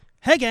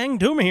Hey gang,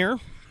 Doom here.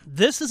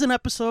 This is an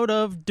episode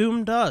of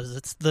Doom Does.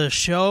 It's the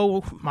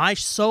show, my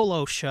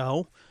solo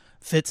show.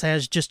 Fitz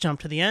has just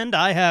jumped to the end.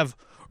 I have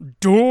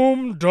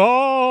Doom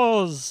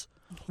Does,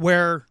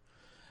 where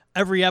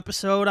every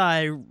episode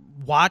I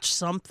watch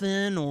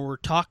something or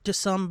talk to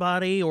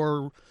somebody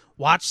or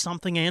watch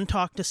something and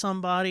talk to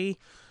somebody.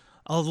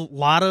 A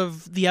lot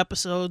of the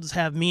episodes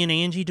have me and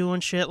Angie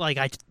doing shit.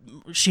 Like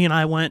she and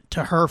I went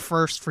to her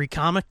first free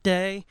comic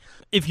day.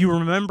 If you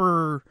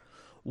remember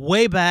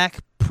way back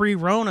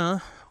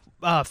pre-Rona,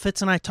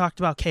 Fitz and I talked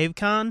about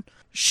CaveCon.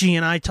 She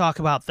and I talk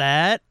about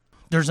that.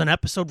 There's an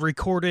episode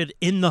recorded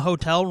in the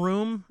hotel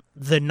room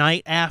the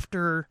night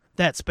after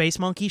that Space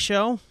Monkey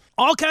show.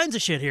 All kinds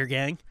of shit here,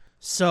 gang.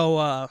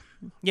 So,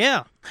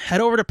 yeah.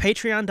 Head over to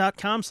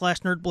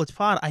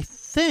patreon.com/nerdblitzpod. I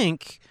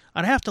think,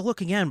 I'd have to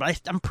look again, but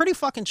I'm pretty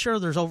fucking sure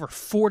there's over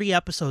 40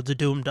 episodes of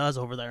Doom Does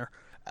over there.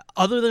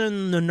 Other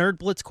than the Nerd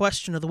Blitz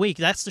question of the week,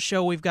 that's the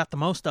show we've got the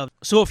most of.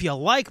 So if you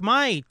like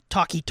my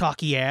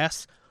talky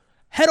ass,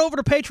 head over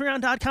to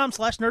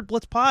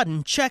patreon.com/nerdblitzpod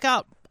and check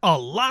out a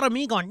lot of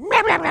me going,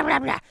 blah, blah, blah, blah,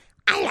 blah.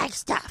 I like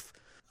stuff.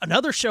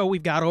 Another show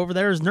we've got over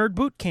there is Nerd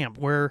Boot Camp,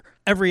 where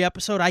every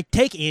episode I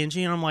take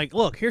Angie and I'm like,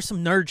 look, here's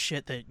some nerd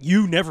shit that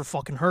you never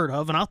fucking heard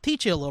of, and I'll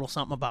teach you a little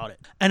something about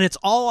it. And it's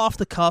all off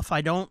the cuff.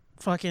 I don't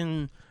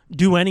fucking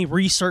do any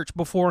research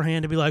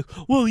beforehand to be like,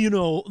 well, you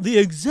know, the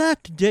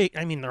exact date.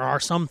 I mean, there are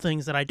some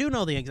things that I do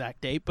know the exact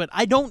date, but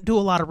I don't do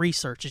a lot of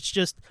research. It's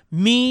just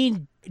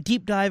me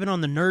deep diving on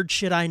the nerd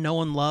shit I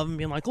know and love and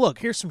being like, look,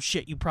 here's some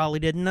shit you probably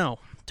didn't know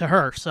to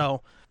her.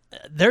 So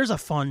there's a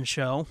fun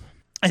show.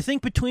 I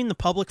think between the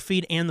public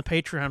feed and the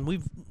Patreon,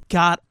 we've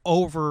got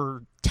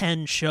over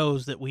 10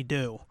 shows that we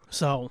do.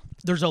 So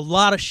there's a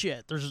lot of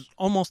shit. There's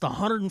almost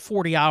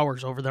 140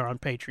 hours over there on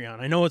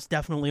Patreon. I know it's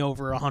definitely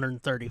over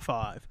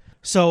 135.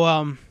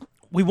 So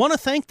we want to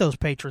thank those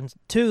patrons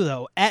too,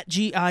 though. At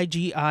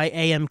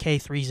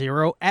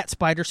GIGIAMK30, at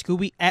Spider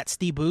Scooby, at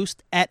Steve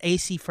Boost, at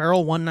AC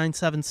Farrell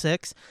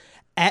 1976,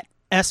 at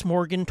S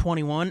Morgan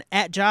 21,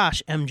 at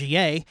Josh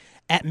MGA,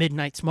 at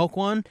Midnight Smoke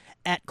One,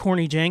 at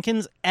Corny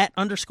Jenkins, at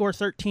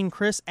 _13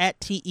 Chris, at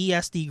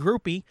TESD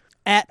Groupie,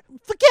 at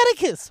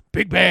Forgeticus,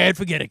 Big Bad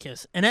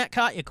Forgeticus, and at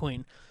Katya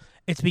Queen.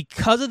 It's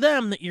because of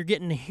them that you're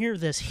getting to hear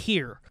this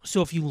here.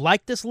 So if you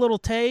like this little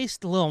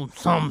taste, a little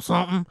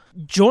something,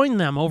 join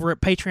them over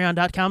at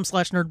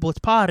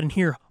patreon.com/nerdblitzpod and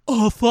hear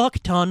a fuck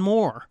ton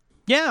more.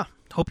 Yeah,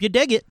 hope you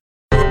dig it.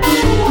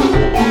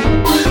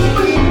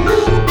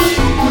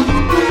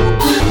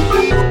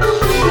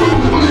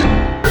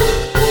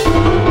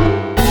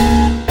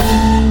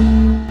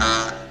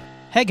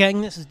 Hey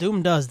gang, this is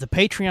Doom Does, the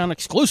Patreon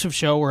exclusive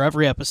show where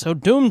every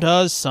episode Doom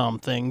does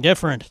something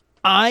different.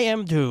 I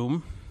am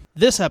Doom.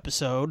 This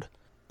episode,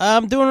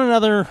 I'm doing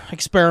another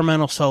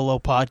experimental solo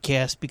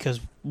podcast because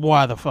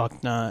why the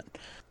fuck not?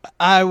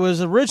 I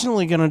was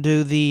originally going to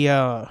do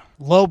the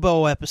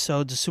Lobo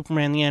episodes of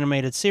Superman the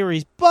Animated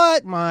Series,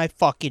 but my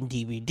fucking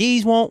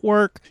DVDs won't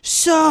work.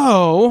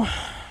 So,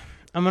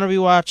 I'm going to be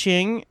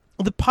watching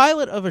the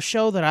pilot of a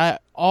show that I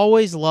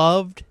always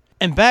loved.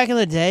 And back in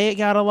the day, it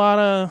got a lot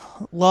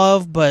of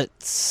love, but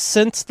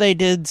since they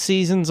did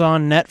seasons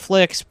on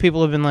Netflix,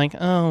 people have been like,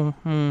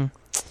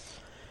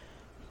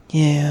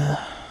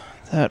 yeah,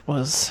 that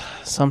was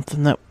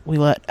something that we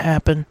let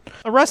happen.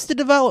 Arrested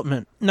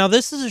Development. Now,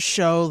 this is a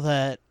show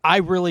that I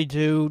really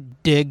do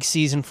dig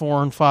season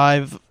 4 and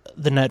 5,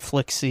 the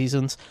Netflix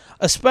seasons.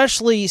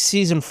 Especially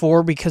season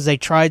 4 because they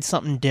tried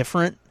something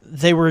different.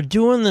 They were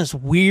doing this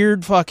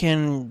weird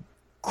fucking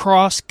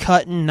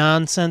cross-cutting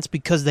nonsense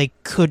because they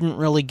couldn't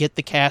really get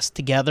the cast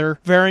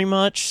together very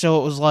much. So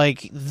it was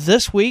like,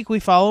 this week we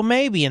follow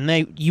Maybe, and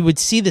you would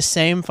see the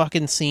same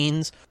fucking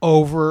scenes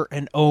over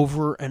and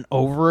over and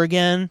over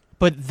again.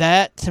 But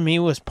that, to me,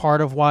 was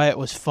part of why it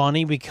was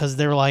funny, because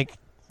they're like,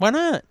 why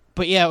not?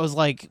 But yeah, it was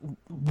like,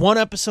 one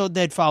episode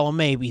they'd follow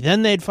Maybe,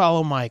 then they'd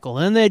follow Michael,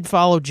 then they'd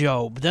follow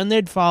Job, then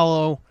they'd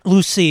follow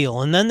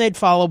Lucille, and then they'd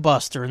follow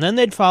Buster, and then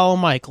they'd follow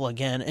Michael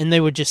again, and they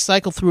would just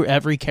cycle through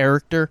every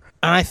character,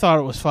 and I thought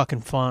it was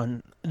fucking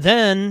fun.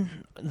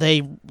 Then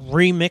they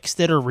remixed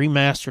it or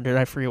remastered it,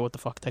 I forget what the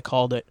fuck they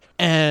called it,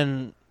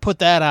 and put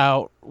that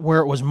out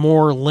where it was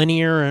more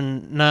linear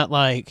and not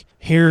like,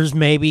 here's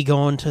Maybe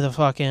going to the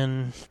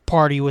fucking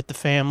party with the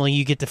family,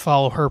 you get to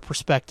follow her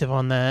perspective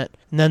on that.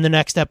 And then the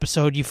next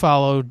episode you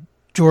follow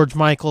George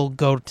Michael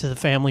go to the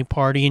family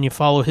party and you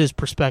follow his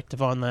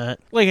perspective on that.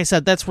 Like I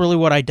said, that's really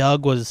what I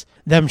dug, was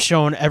them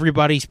showing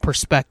everybody's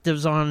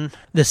perspectives on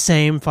the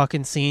same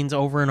fucking scenes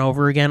over and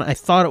over again. I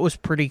thought it was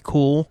pretty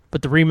cool,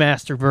 but the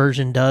remastered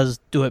version does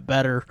do it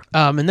better.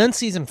 And then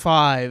season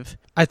 5,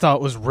 I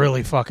thought was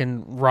really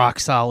fucking rock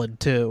solid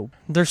too.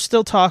 There's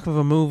still talk of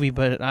a movie,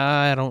 but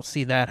I don't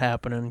see that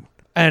happening.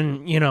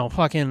 And, you know,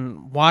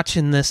 fucking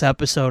watching this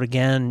episode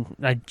again,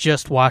 I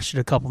just watched it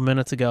a couple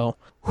minutes ago.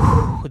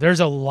 Whew, there's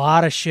a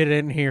lot of shit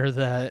in here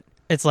that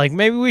it's like,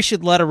 maybe we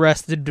should let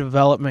Arrested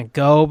Development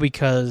go,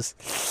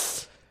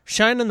 because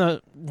shining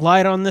the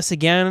light on this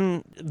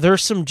again,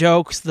 there's some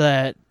jokes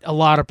that a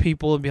lot of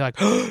people would be like,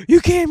 oh, you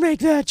can't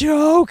make that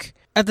joke.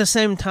 At the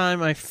same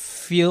time, I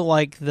feel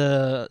like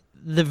the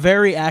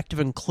very act of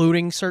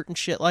including certain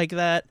shit like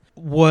that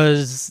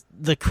was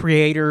the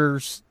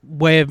creator's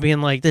way of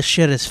being like, this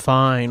shit is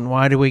fine.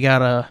 Why do we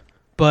gotta...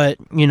 But,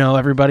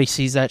 everybody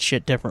sees that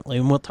shit differently,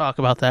 and we'll talk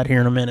about that here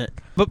in a minute.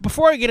 But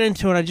before I get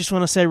into it, I just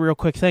want to say real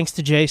quick, thanks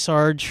to Jay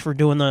Sarge for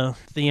doing the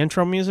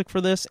intro music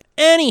for this.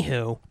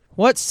 Anywho,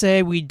 what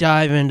say we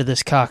dive into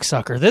this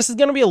cocksucker? This is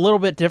going to be a little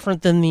bit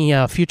different than the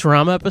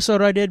Futurama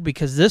episode I did,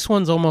 because this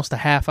one's almost a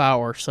half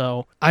hour,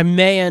 so I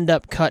may end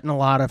up cutting a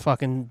lot of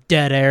fucking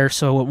dead air,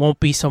 so it won't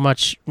be so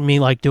much me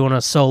like doing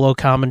a solo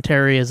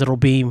commentary as it'll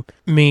be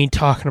me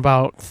talking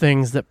about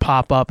things that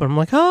pop up, and I'm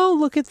like, oh,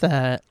 look at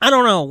that. I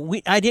don't know.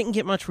 I didn't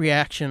get much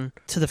reaction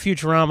to the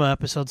Futurama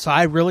episode, so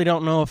I really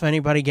don't know if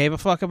anybody gave a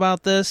fuck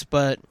about this,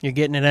 but you're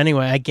getting it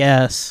anyway, I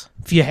guess.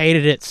 If you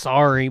hated it,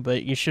 sorry,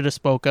 but you should have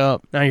spoke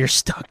up. Now you're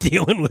stuck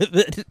dealing with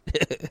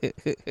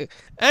it.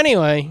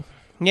 Anyway,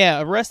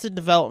 yeah, Arrested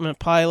Development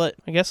pilot.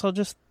 I guess I'll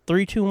just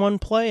 3, 2, 1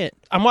 play it.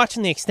 I'm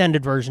watching the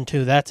extended version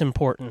too. That's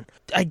important.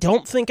 I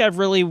don't think I've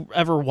really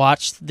ever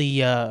watched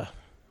the...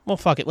 Well,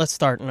 fuck it. Let's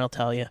start and I'll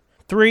tell you.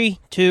 3,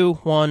 2,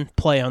 1,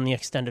 play on the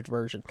extended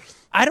version.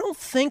 I don't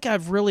think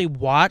I've really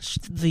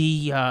watched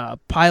the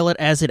pilot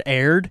as it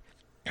aired.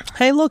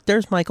 Hey, look,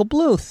 there's Michael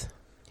Bluth.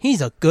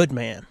 He's a good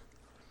man.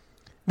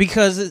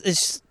 Because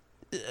it's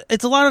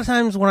a lot of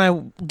times when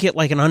I get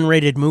like an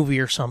unrated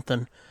movie or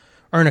something,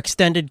 or an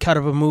extended cut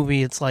of a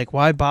movie, it's like,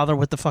 why bother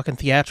with the fucking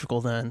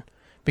theatrical then?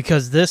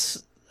 Because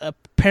this,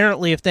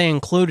 apparently if they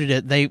included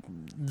it,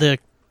 the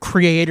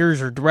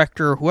creators or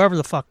director or whoever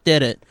the fuck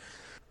did it,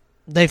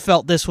 they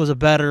felt this was a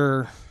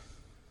better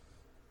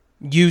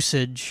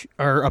usage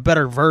or a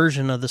better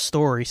version of the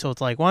story, so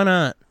it's like, why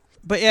not?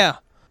 But yeah,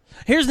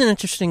 here's an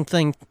interesting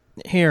thing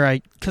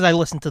here, because I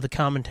listened to the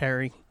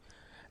commentary.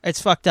 It's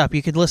fucked up.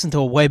 You could listen to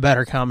a way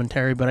better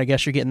commentary, but I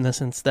guess you're getting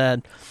this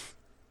instead.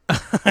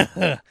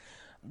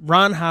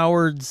 Ron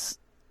Howard's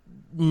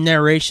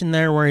narration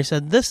there where he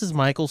said, this is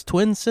Michael's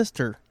twin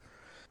sister.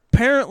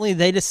 Apparently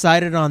they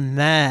decided on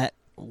that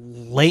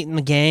late in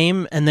the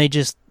game, and they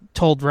just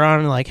told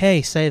Ron, like,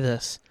 hey, say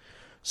this.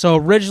 So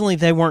originally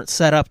they weren't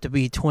set up to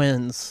be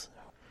twins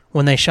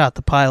when they shot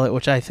the pilot,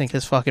 which I think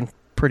is fucking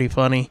pretty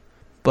funny.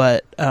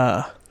 But,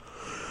 well,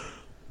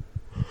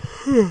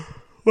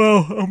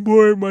 I'm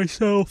boring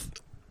myself.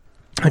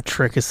 A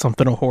trick is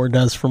something a whore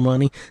does for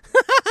money.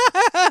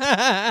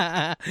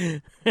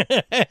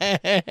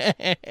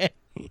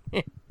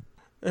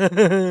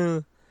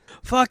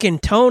 Fucking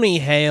Tony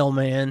Hale,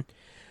 man.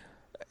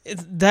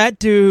 That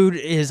dude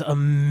is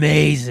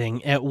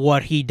amazing at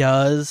what he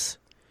does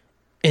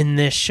in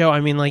this show. I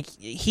mean, like,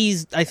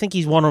 I think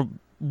he's won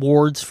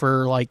awards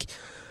for, like,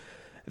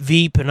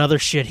 Veep and other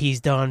shit he's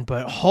done,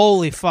 but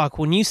holy fuck,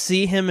 when you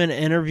see him in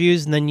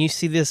interviews and then you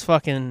see this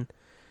fucking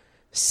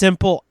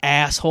simple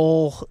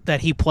asshole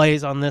that he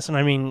plays on this, and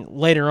I mean,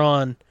 later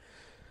on,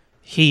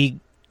 he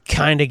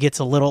kind of gets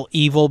a little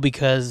evil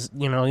because,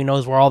 he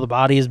knows where all the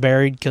body is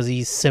buried because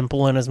he's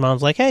simple and his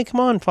mom's like, hey, come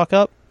on, fuck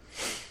up.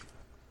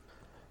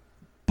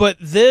 But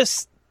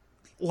this,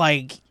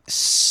 like,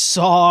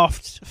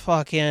 soft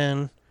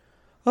fucking,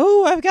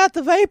 oh, I've got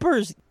the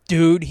vapors,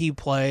 dude he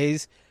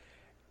plays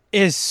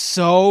is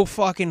so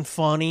fucking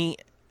funny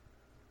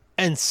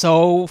and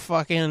so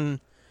fucking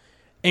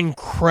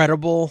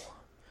incredible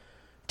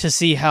to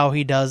see how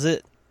he does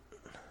it.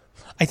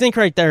 I think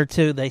right there,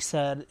 too, they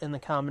said in the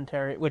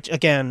commentary, which,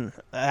 again,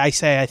 I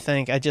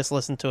think, I just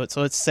listened to it,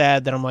 so it's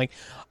sad that I'm like,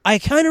 I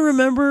kind of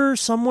remember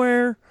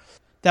somewhere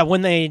that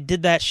when they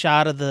did that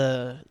shot of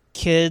the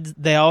kids,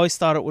 they always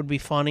thought it would be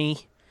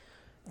funny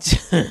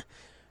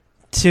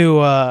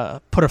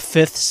to put a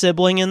fifth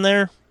sibling in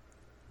there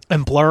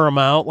and blur them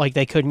out, like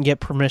they couldn't get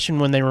permission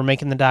when they were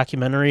making the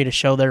documentary to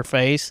show their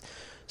face,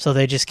 so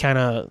they just kind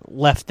of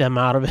left them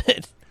out of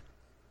it.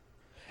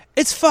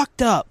 It's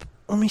fucked up.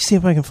 Let me see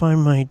if I can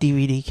find my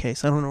DVD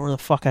case. I don't know where the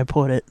fuck I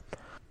put it.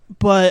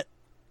 But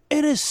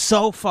it is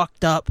so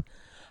fucked up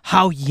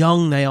how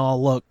young they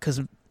all look, because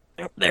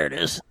there it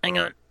is. Hang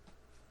on.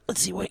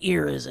 Let's see, what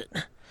year is it?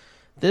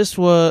 This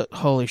was,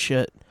 holy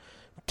shit,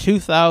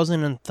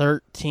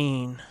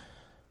 2013.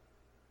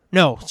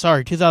 No,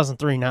 sorry,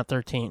 2003, not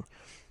 13.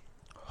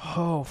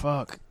 Oh,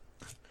 fuck.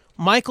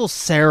 Michael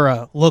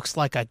Cera looks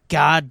like a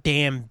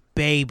goddamn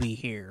baby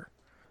here.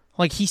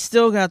 Like, he's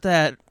still got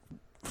that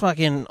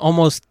fucking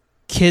almost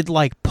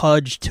kid-like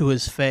pudge to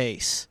his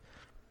face.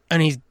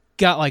 And he's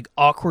got, like,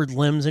 awkward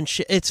limbs and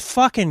shit. It's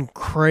fucking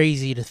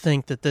crazy to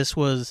think that this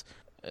was,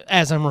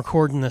 as I'm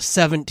recording this,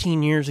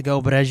 17 years ago,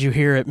 but as you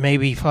hear it,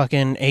 maybe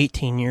fucking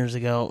 18 years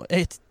ago.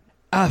 It's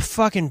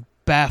fucking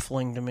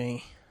baffling to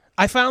me.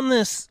 I found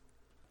this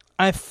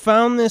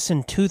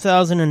in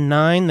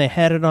 2009. They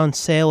had it on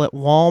sale at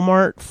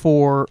Walmart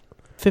for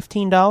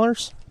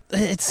 $15.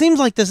 It seems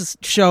like this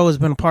show has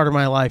been a part of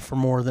my life for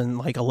more than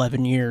like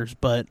 11 years,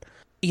 but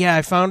yeah,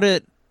 I found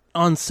it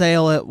on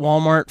sale at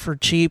Walmart for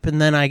cheap, and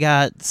then I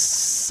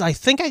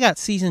think I got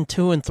season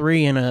 2 and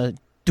 3 in a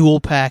dual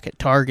pack at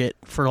Target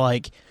for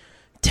like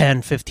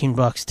 $10,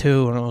 $15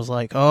 too, and I was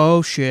like,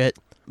 oh shit.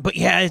 But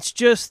yeah, it's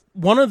just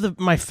one of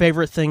my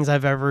favorite things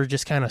I've ever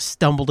just kind of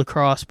stumbled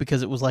across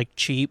because it was like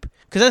cheap.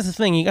 Because that's the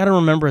thing, you got to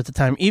remember at the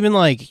time, even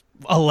like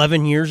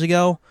 11 years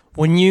ago,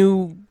 when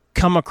you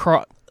come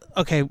across...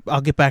 Okay,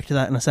 I'll get back to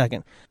that in a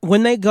second.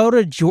 When they go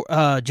to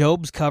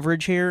Job's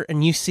coverage here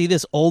and you see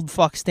this old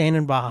fuck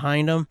standing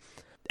behind him,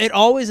 it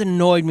always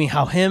annoyed me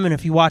how him, and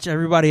if you watch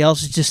everybody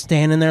else, is just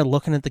standing there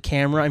looking at the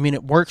camera. I mean,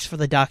 it works for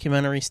the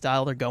documentary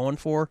style they're going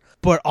for,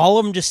 but all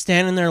of them just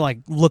standing there like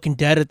looking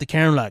dead at the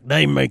camera like,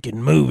 they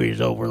making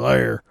movies over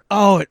there.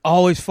 Oh, it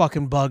always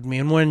fucking bugged me.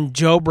 And when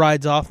Job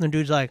rides off and the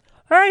dude's like,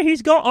 hey,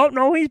 he's gone. Oh,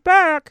 no, he's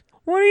back.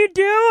 What are you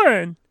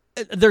doing?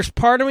 There's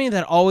part of me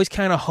that always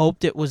kind of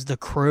hoped it was the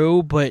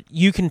crew, but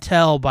you can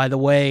tell by the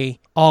way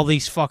all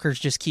these fuckers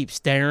just keep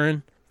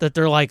staring that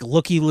they're like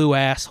looky-loo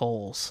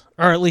assholes.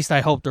 Or at least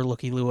I hope they're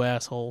looky-loo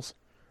assholes.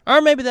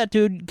 Or maybe that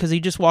dude, because he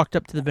just walked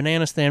up to the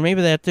banana stand,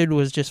 maybe that dude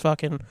was just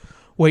fucking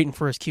waiting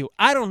for his cue.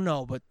 I don't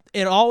know, but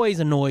it always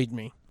annoyed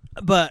me.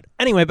 But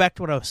anyway, back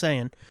to what I was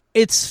saying.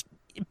 It's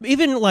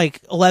even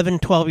like 11,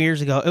 12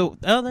 years ago.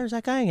 Oh, there's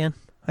that guy again,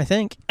 I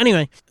think.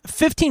 Anyway,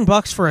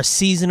 $15 for a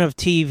season of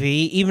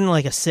TV, even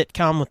like a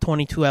sitcom with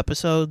 22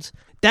 episodes,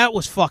 that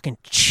was fucking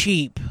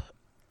cheap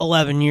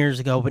 11 years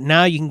ago, but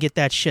now you can get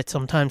that shit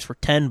sometimes for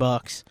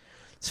 $10.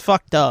 It's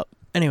fucked up.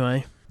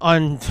 Anyway,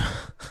 on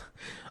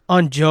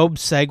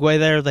Job's segue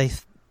there,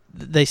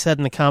 they said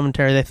in the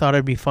commentary they thought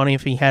it'd be funny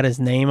if he had his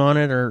name on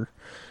it, or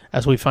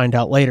as we find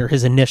out later,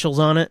 his initials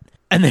on it.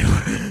 And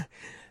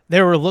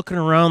they were looking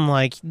around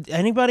like,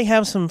 anybody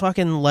have some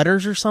fucking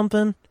letters or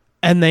something?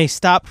 And they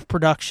stopped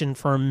production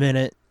for a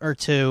minute or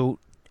two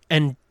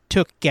and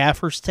took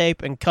gaffer's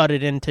tape and cut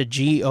it into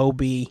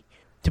G-O-B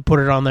to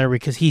put it on there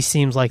because he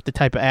seems like the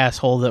type of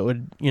asshole that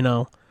would,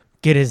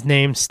 get his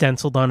name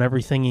stenciled on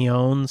everything he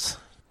owns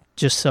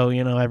just so,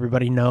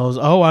 everybody knows,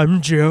 oh,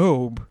 I'm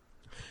Job.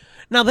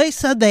 Now, they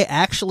said they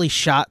actually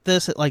shot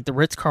this at, like, the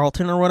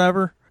Ritz-Carlton or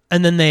whatever,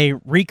 and then they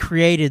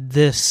recreated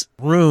this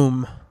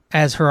room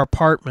as her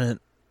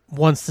apartment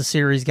once the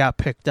series got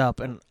picked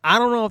up. And I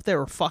don't know if they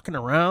were fucking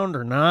around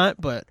or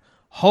not, but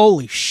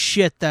holy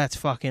shit, that's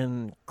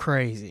fucking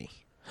crazy.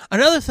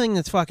 Another thing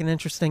that's fucking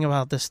interesting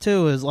about this,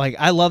 too, is, like,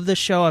 I love this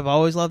show. I've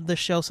always loved this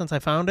show since I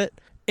found it.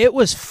 It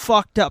was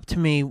fucked up to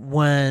me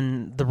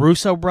when the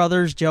Russo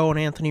brothers, Joe and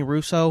Anthony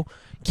Russo,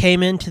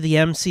 came into the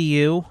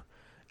MCU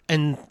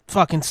and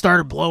fucking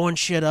started blowing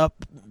shit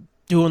up,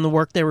 doing the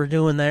work they were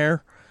doing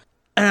there.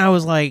 And I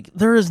was like,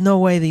 there is no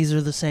way these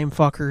are the same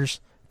fuckers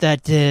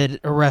that did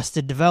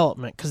Arrested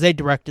Development, because they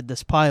directed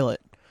this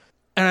pilot.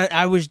 And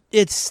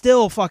it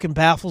still fucking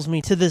baffles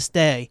me to this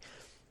day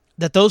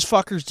that those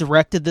fuckers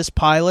directed this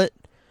pilot,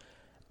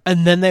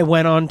 and then they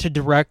went on to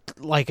direct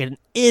like an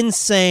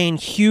insane,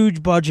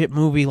 huge budget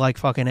movie like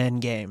fucking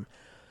Endgame.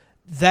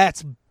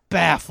 That's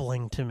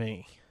baffling to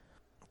me.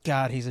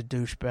 God, he's a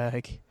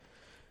douchebag.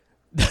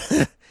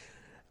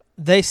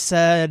 They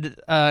said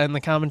in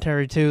the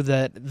commentary, too,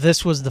 that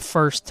this was the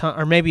first time,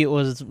 or maybe it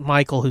was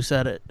Michael who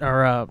said it,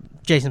 or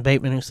Jason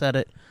Bateman who said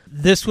it.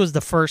 This was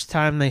the first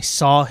time they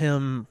saw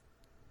him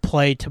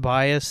play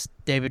Tobias,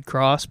 David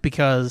Cross,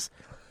 because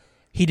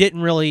he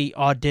didn't really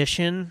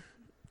audition.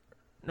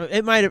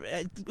 It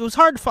was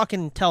hard to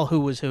fucking tell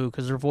who was who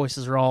because their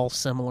voices are all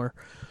similar.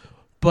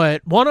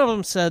 But one of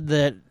them said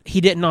that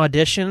he didn't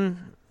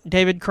audition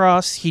David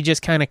Cross. He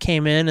just kind of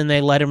came in and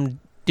they let him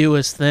do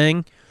his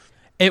thing.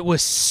 It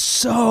was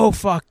so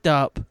fucked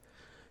up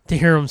to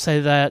hear him say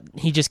that.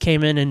 He just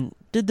came in and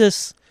did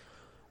this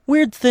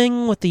weird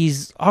thing with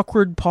these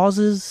awkward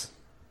pauses.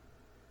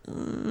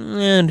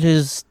 And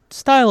his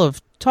style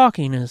of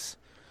talking is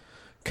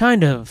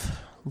kind of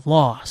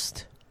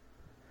lost.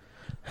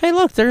 Hey,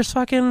 look, there's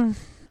fucking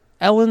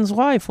Ellen's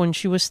wife when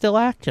she was still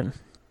acting.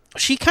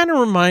 She kind of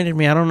reminded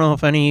me, I don't know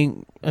if any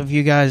of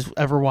you guys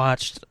ever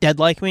watched Dead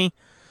Like Me,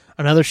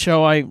 another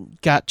show I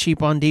got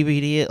cheap on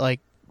DVD at like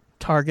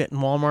Target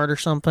and Walmart or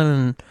something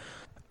and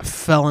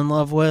fell in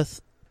love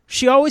with.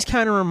 She always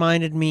kind of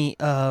reminded me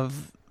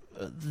of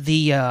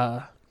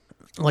the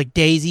like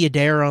Daisy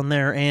Adair on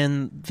there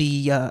and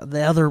the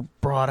other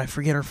broad, I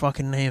forget her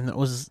fucking name, that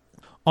was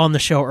on the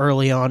show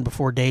early on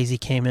before Daisy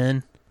came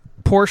in.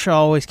 Portia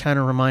always kind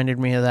of reminded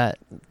me of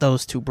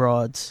those two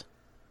broads.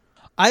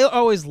 I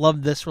always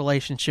loved this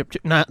relationship,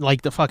 not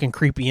like the fucking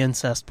creepy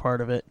incest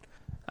part of it.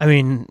 I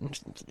mean,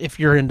 if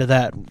you're into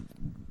that,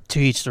 to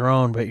each their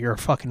own, but you're a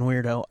fucking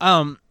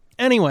weirdo.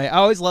 Anyway, I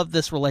always loved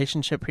this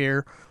relationship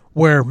here,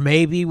 where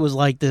Maybe was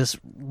like this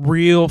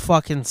real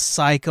fucking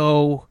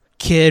psycho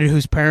kid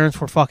whose parents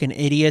were fucking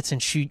idiots,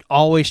 and she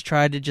always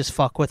tried to just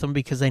fuck with them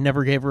because they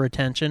never gave her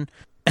attention.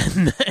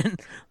 And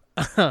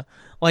then,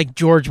 like,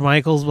 George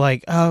Michael's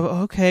like,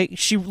 oh, okay.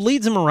 She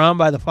leads him around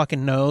by the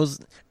fucking nose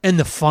in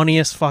the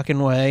funniest fucking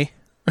way.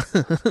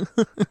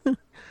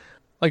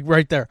 Like,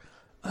 right there.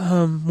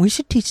 We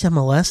should teach them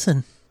a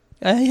lesson.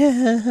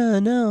 Yeah,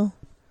 no.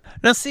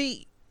 Now,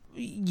 see,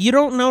 you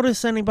don't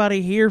notice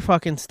anybody here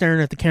fucking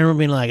staring at the camera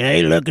being like,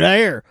 hey, look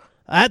there.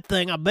 That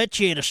thing, I bet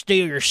you it'll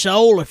steal your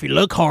soul if you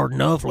look hard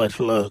enough. Let's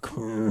look.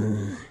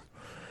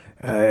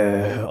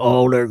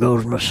 Oh, there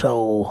goes my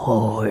soul.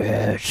 Oh,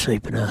 yeah, it's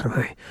seeping out of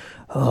me.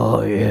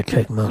 Oh, yeah,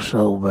 take my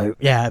soul, baby.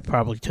 Yeah, I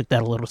probably took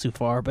that a little too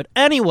far. But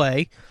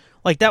anyway,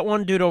 like that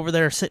one dude over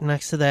there sitting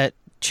next to that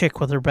chick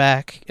with her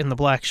back in the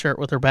black shirt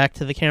with her back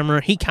to the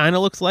camera, he kind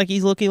of looks like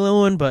he's Looky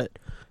Loewen, but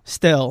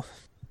still.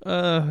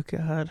 Oh,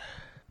 God.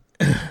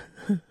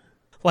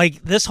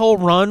 Like, this whole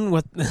run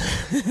with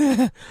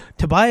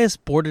Tobias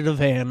boarded a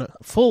van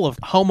full of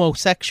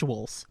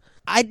homosexuals.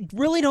 I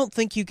really don't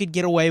think you could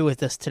get away with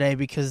this today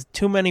because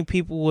too many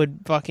people would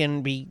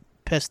fucking be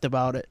pissed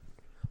about it.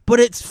 But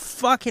it's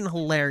fucking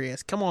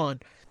hilarious. Come on.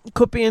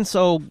 Quit being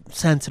so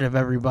sensitive,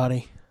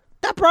 everybody.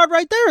 That broad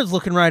right there is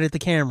looking right at the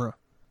camera.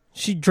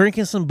 She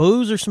drinking some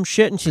booze or some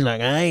shit, and she's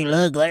like, hey,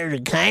 look, there's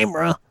the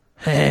camera.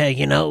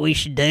 You know what we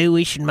should do?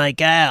 We should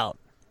make out.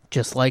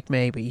 Just like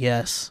maybe,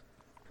 yes.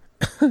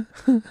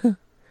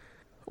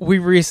 We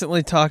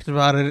recently talked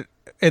about it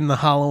in the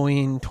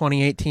Halloween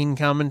 2018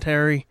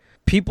 commentary.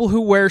 People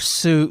who wear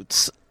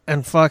suits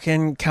and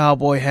fucking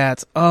cowboy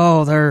hats,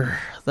 oh,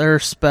 they're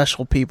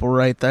special people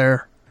right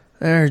there.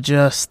 They're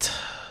just,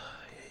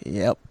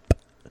 yep.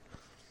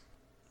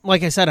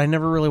 Like I said, I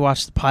never really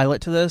watched the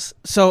pilot to this,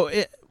 so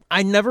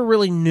I never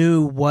really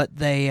knew what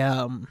they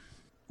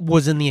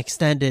was in the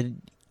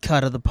extended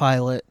cut of the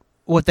pilot,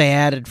 what they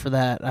added for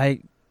that.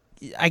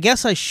 I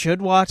guess I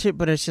should watch it,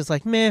 but it's just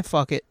like, man,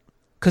 fuck it.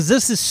 Because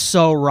this is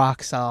so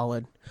rock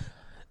solid.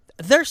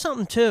 There's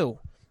something, too.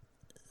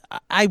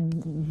 I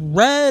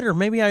read, or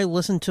maybe I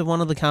listened to one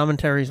of the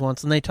commentaries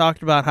once, and they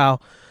talked about how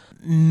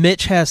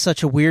Mitch has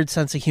such a weird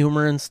sense of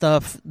humor and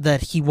stuff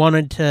that he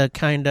wanted to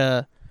kind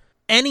of...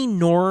 Any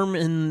norm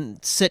in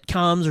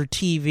sitcoms or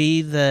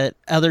TV that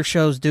other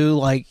shows do,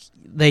 like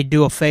they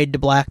do a fade to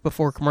black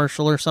before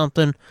commercial or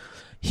something,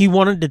 he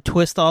wanted to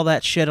twist all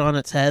that shit on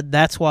its head.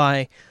 That's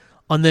why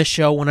on this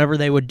show, whenever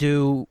they would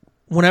go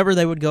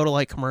to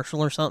like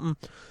commercial or something,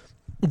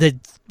 they'd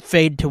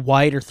fade to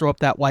white or throw up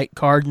that white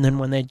card, and then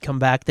when they'd come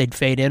back, they'd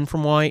fade in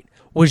from white,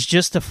 was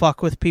just to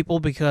fuck with people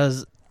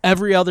because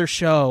every other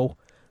show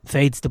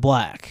fades to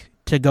black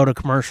to go to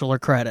commercial or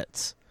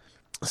credits.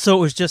 So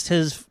it was just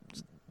his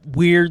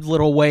weird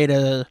little way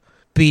to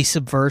be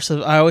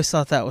subversive. I always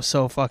thought that was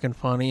so fucking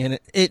funny, and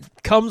it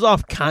comes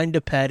off kind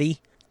of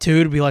petty,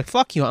 too, to be like,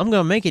 fuck you, I'm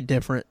going to make it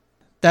different.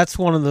 That's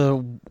one of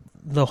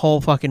the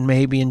whole fucking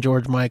Maybe and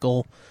George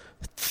Michael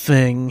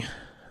thing,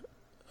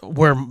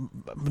 where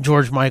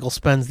George Michael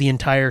spends the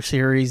entire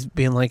series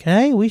being like,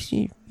 hey, we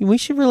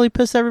should really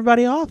piss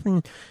everybody off,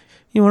 and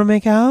you want to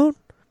make out?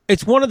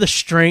 It's one of the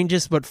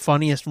strangest but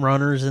funniest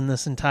runners in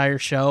this entire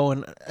show,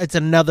 and it's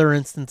another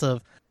instance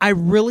of, I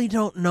really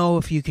don't know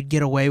if you could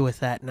get away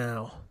with that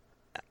now.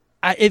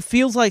 It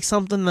feels like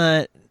something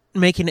that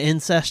making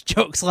incest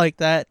jokes like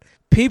that,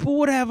 people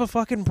would have a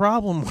fucking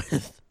problem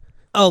with.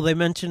 Oh, they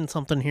mentioned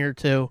something here,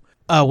 too.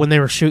 When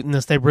they were shooting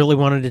this, they really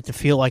wanted it to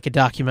feel like a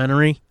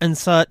documentary and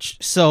such.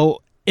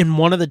 So in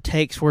one of the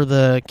takes where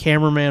the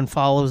cameraman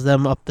follows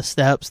them up the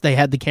steps, they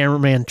had the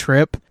cameraman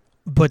trip,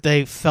 but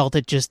they felt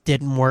it just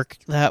didn't work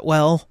that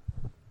well.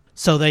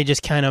 So they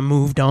just kind of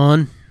moved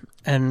on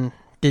and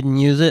didn't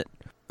use it.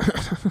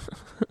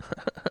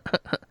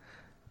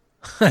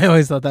 I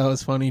always thought that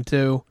was funny,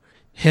 too.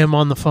 Him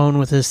on the phone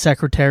with his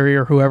secretary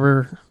or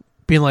whoever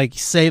being like,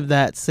 save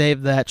that,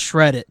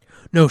 shred it.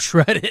 No,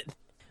 shred it.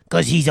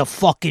 Because he's a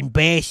fucking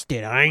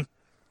bastard, eh?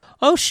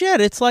 Oh,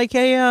 shit, it's like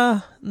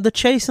the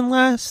Chase and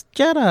Last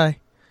Jedi.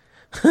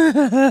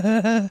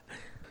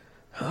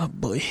 Oh,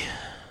 boy.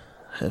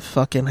 That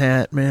fucking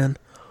hat, man.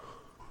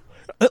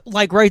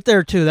 Like, right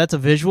there, too, that's a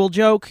visual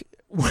joke.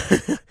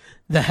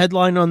 The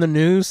headline on the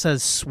news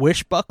says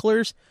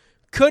swishbucklers.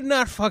 Could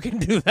not fucking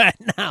do that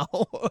now.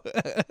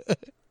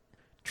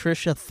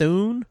 Trisha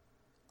Thune?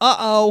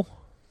 Uh-oh.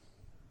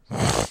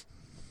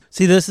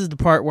 See, this is the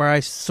part where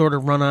I sort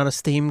of run out of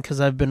steam because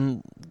I've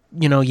been,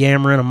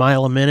 yammering a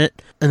mile a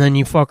minute. And then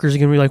you fuckers are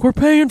going to be like, we're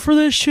paying for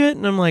this shit.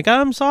 And I'm like,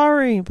 I'm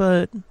sorry,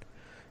 but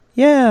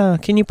yeah,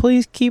 can you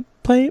please keep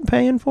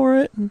paying for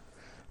it?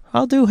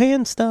 I'll do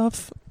hand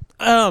stuff.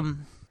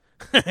 Speaking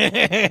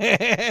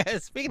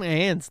of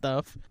hand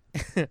stuff,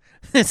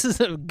 this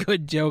is a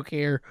good joke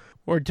here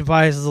where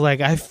Tobias is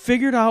like, I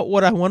figured out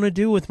what I want to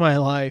do with my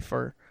life,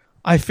 or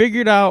I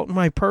figured out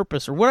my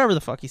purpose, or whatever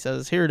the fuck he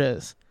says. Here it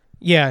is.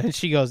 Yeah, and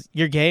she goes,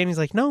 you're gay? And he's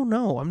like, no,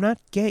 I'm not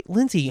gay.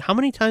 Lindsay, how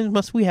many times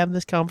must we have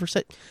this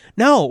conversation?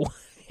 No.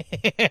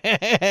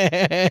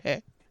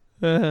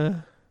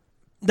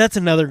 That's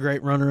another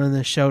great runner in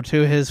this show,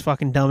 too. His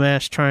fucking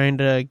dumbass trying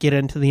to get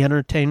into the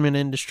entertainment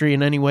industry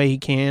in any way he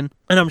can.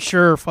 And I'm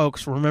sure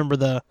folks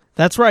remember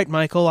that's right,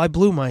 Michael, I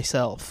blew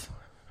myself,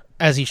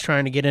 as he's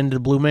trying to get into the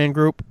Blue Man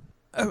Group.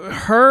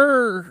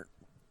 Her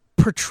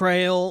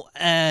portrayal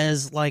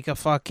as, like, a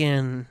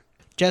fucking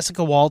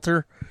Jessica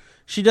Walter,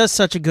 she does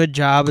such a good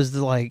job as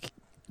the, like,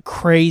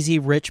 crazy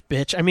rich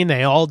bitch. I mean,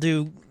 they all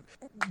do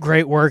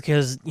great work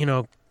as,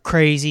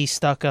 crazy,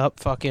 stuck-up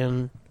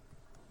fucking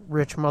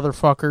rich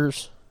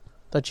motherfuckers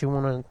that you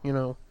want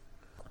to,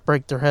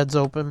 break their heads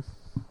open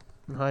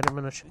and hide them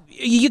in a...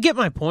 You get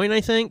my point,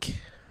 I think.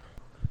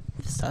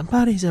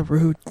 Somebody's a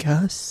rude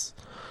cuss.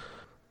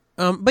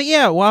 But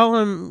yeah, while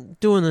I'm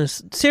doing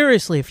this,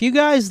 seriously, if you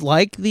guys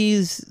like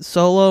these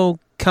solo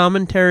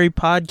commentary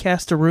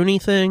podcast-a-rooney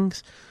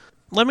things,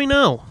 let me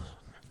know.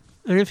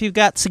 And if you've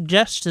got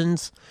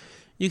suggestions,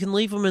 you can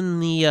leave them in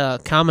the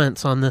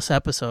comments on this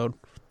episode.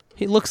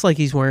 He looks like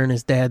he's wearing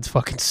his dad's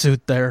fucking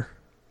suit there.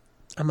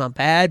 I'm a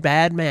bad,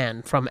 bad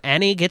man from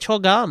Annie Get Your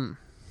Gun.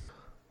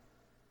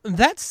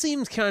 That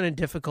seems kind of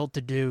difficult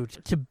to do,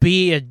 to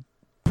be a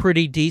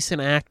pretty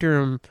decent actor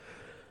and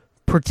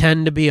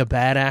pretend to be a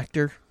bad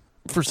actor.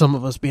 For some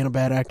of us, being a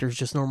bad actor is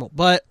just normal.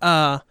 But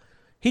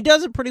he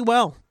does it pretty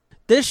well.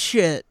 This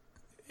shit,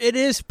 it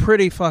is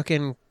pretty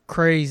fucking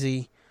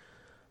crazy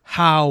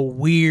how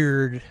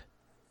weird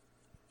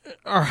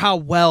or how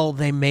well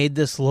they made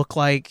this look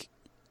like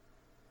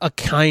a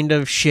kind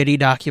of shitty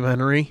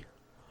documentary.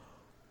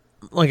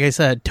 Like I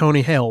said,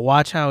 Tony Hale,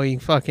 watch how he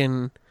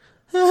fucking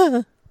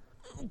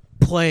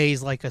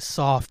plays like a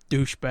soft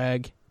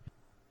douchebag.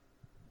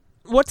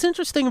 What's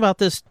interesting about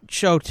this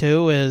show,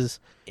 too, is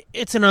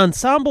it's an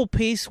ensemble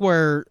piece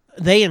where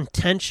they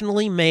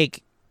intentionally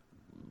make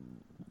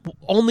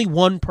only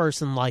one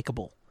person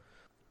likable.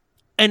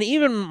 And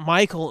even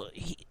Michael,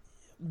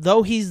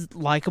 though he's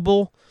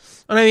likable,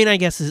 and I mean, I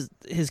guess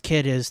his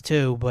kid is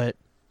too, but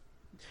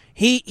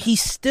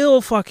he's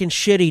still fucking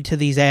shitty to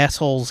these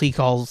assholes he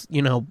calls,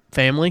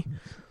 family.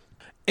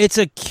 It's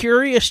a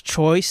curious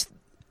choice,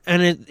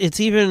 and it's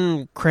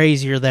even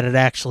crazier that it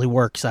actually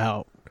works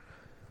out.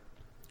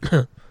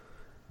 I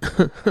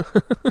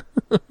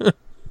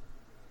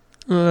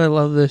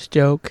love this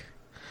joke.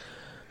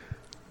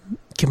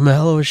 Give him a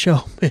hell of a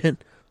show, man.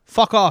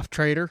 Fuck off,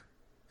 traitor.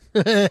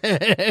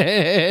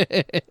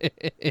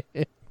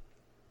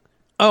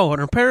 Oh,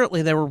 and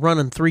apparently they were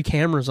running 3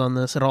 cameras on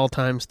this at all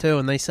times, too.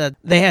 And they said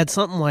they had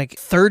something like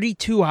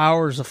 32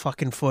 hours of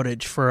fucking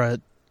footage for a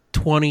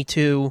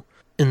 22,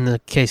 in the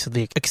case of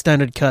the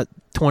extended cut,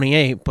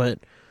 28. But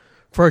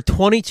for a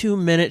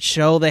 22-minute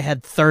show, they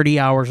had 30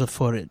 hours of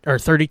footage, or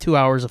 32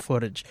 hours of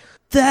footage.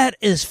 That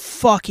is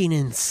fucking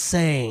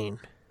insane.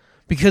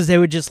 Because they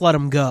would just let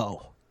them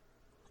go.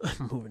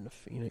 I'm moving to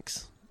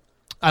Phoenix.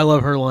 I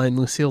love her line,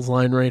 Lucille's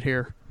line right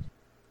here.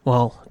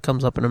 Well, it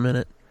comes up in a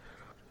minute.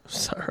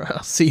 Sorry,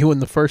 I'll see you when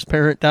the first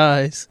parent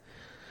dies.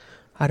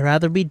 I'd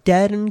rather be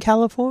dead in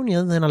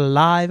California than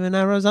alive in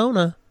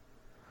Arizona.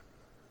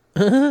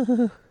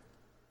 Oh,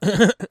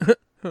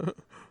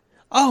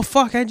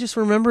 fuck, I just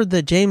remembered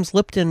that James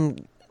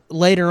Lipton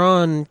later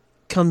on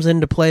comes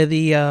in to play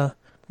the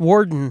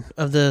warden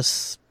of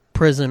this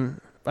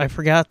prison. I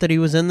forgot that he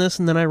was in this,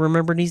 and then I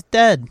remembered he's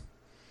dead.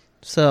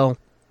 So,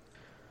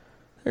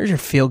 there's your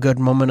feel-good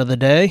moment of the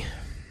day.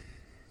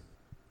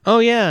 Oh,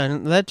 yeah,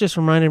 and that just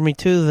reminded me,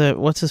 too, that,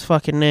 what's his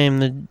fucking name?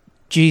 The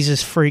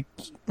Jesus freak,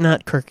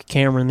 not Kirk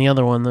Cameron, the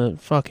other one, the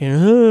fucking,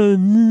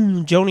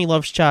 Joni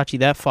Loves Chachi,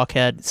 that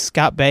fuckhead.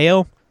 Scott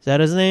Baio, is that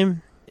his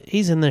name?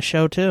 He's in this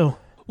show, too.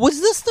 Was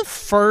this the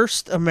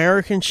first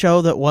American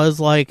show that was,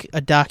 like,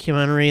 a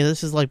documentary?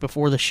 This is, like,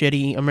 before the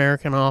shitty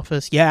American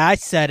Office. Yeah, I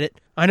said it.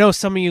 I know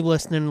some of you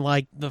listening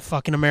like the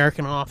fucking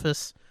American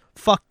Office.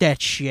 Fuck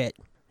that shit.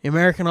 The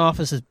American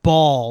Office is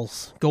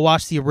balls. Go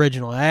watch the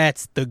original.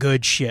 That's the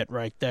good shit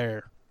right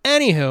there.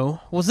 Anywho,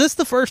 was this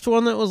the first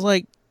one that was,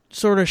 like,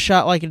 sort of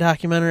shot like a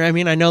documentary? I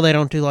mean, I know they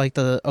don't do, like,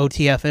 the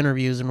OTF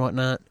interviews and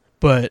whatnot,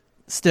 but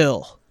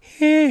still.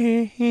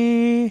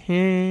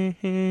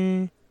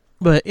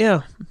 But,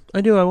 yeah,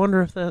 I do. I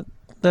wonder if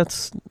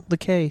that's the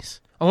case.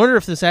 I wonder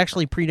if this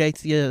actually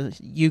predates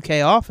the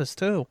UK Office,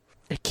 too.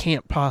 It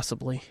can't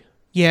possibly.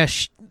 Yeah,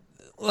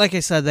 like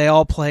I said, they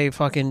all play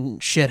fucking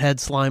shithead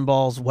slime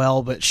balls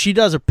well, but she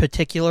does a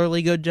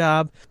particularly good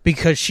job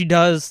because she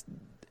does,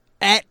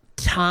 at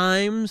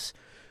times,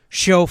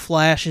 show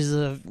flashes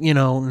of,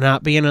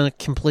 not being a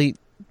complete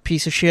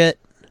piece of shit,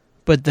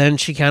 but then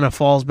she kind of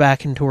falls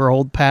back into her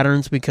old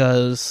patterns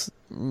because,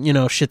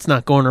 shit's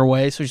not going her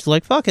way, so she's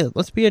like, fuck it,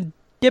 let's be a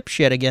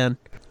dipshit again.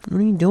 What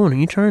are you doing? Are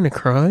you trying to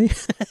cry?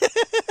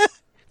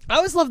 I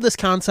always love this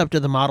concept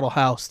of the model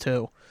house,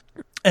 too.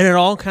 And it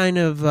all kind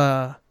of,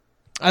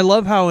 I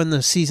love how in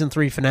the season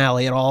 3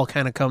 finale, it all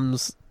kind of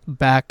comes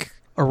back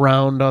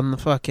around on the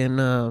fucking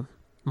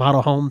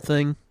model home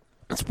thing.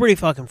 It's pretty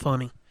fucking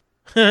funny.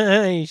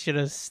 You should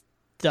have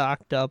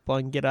stocked up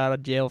on get out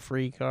of jail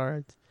free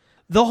cards.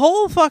 The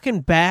whole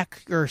fucking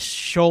back or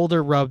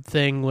shoulder rub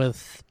thing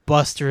with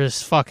Buster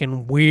is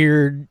fucking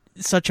weird.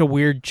 Such a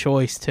weird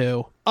choice,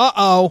 too.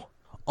 Uh-oh.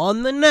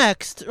 On the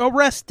next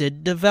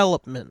Arrested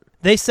development.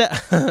 They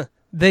said...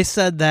 They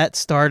said that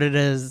started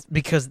as,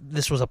 because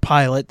this was a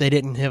pilot, they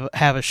didn't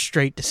have a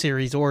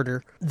straight-to-series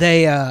order.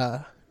 They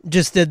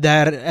just did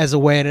that as a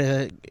way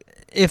to,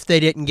 if they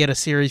didn't get a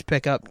series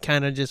pickup,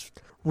 kind of just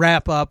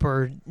wrap up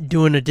or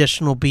do an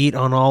additional beat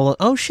on all of,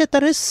 oh shit,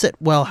 that is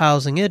Sitwell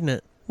housing, isn't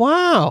it?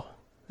 Wow,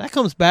 that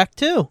comes back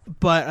too.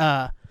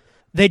 But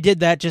they did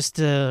that just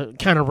to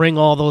kind of ring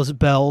all those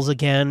bells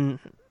again,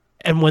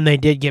 and when they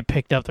did get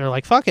picked up, they're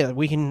like, fuck it,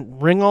 we can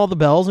ring all the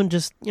bells and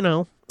just,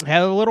 have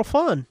a little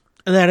fun.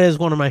 And that is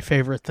one of my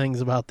favorite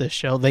things about this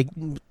show. They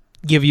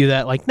give you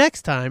that like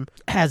next time.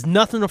 It has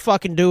nothing to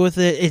fucking do with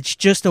it. It's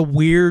just a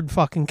weird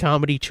fucking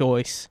comedy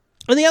choice.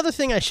 And the other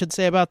thing I should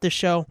say about this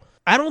show,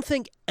 I don't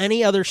think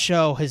any other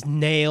show has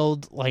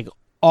nailed like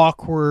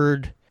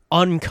awkward,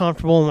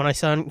 uncomfortable. When I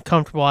say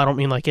uncomfortable, I don't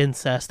mean like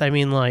incest. I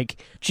mean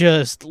like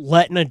just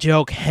letting a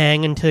joke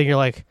hang until you're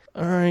like,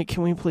 all right,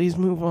 can we please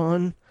move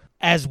on?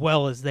 As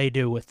well as they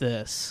do with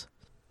this.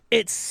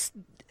 It's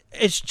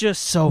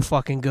just so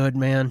fucking good,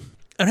 man.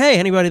 And hey,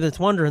 anybody that's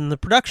wondering, the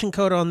production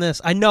code on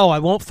this, I know I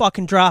won't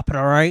fucking drop it,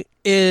 all right,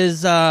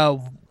 is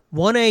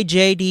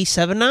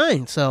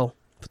 1AJD79. So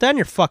put that in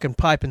your fucking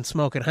pipe and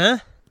smoke it, huh?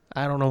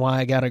 I don't know why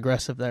I got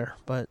aggressive there,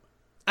 but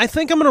I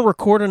think I'm going to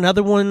record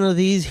another one of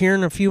these here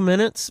in a few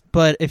minutes.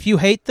 But if you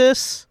hate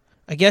this,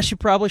 I guess you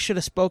probably should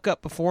have spoke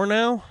up before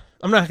now.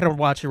 I'm not going to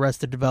watch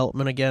Arrested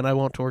Development again. I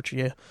won't torture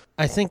you.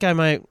 I think I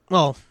might,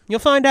 well, you'll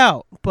find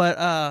out.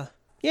 But,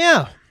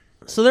 yeah.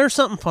 So there's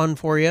something fun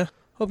for you.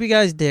 Hope you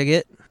guys dig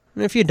it.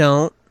 And if you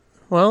don't,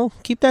 well,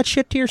 keep that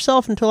shit to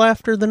yourself until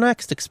after the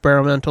next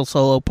experimental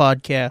solo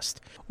podcast.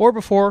 Or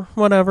before,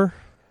 whatever.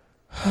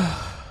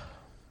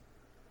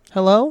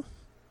 Hello?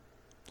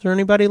 Is there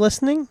anybody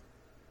listening?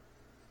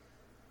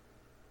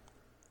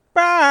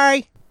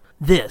 Bye!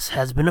 This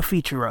has been a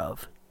feature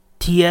of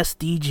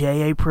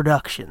TSDJA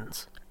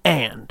Productions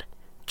and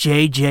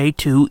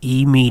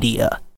JJ2E Media.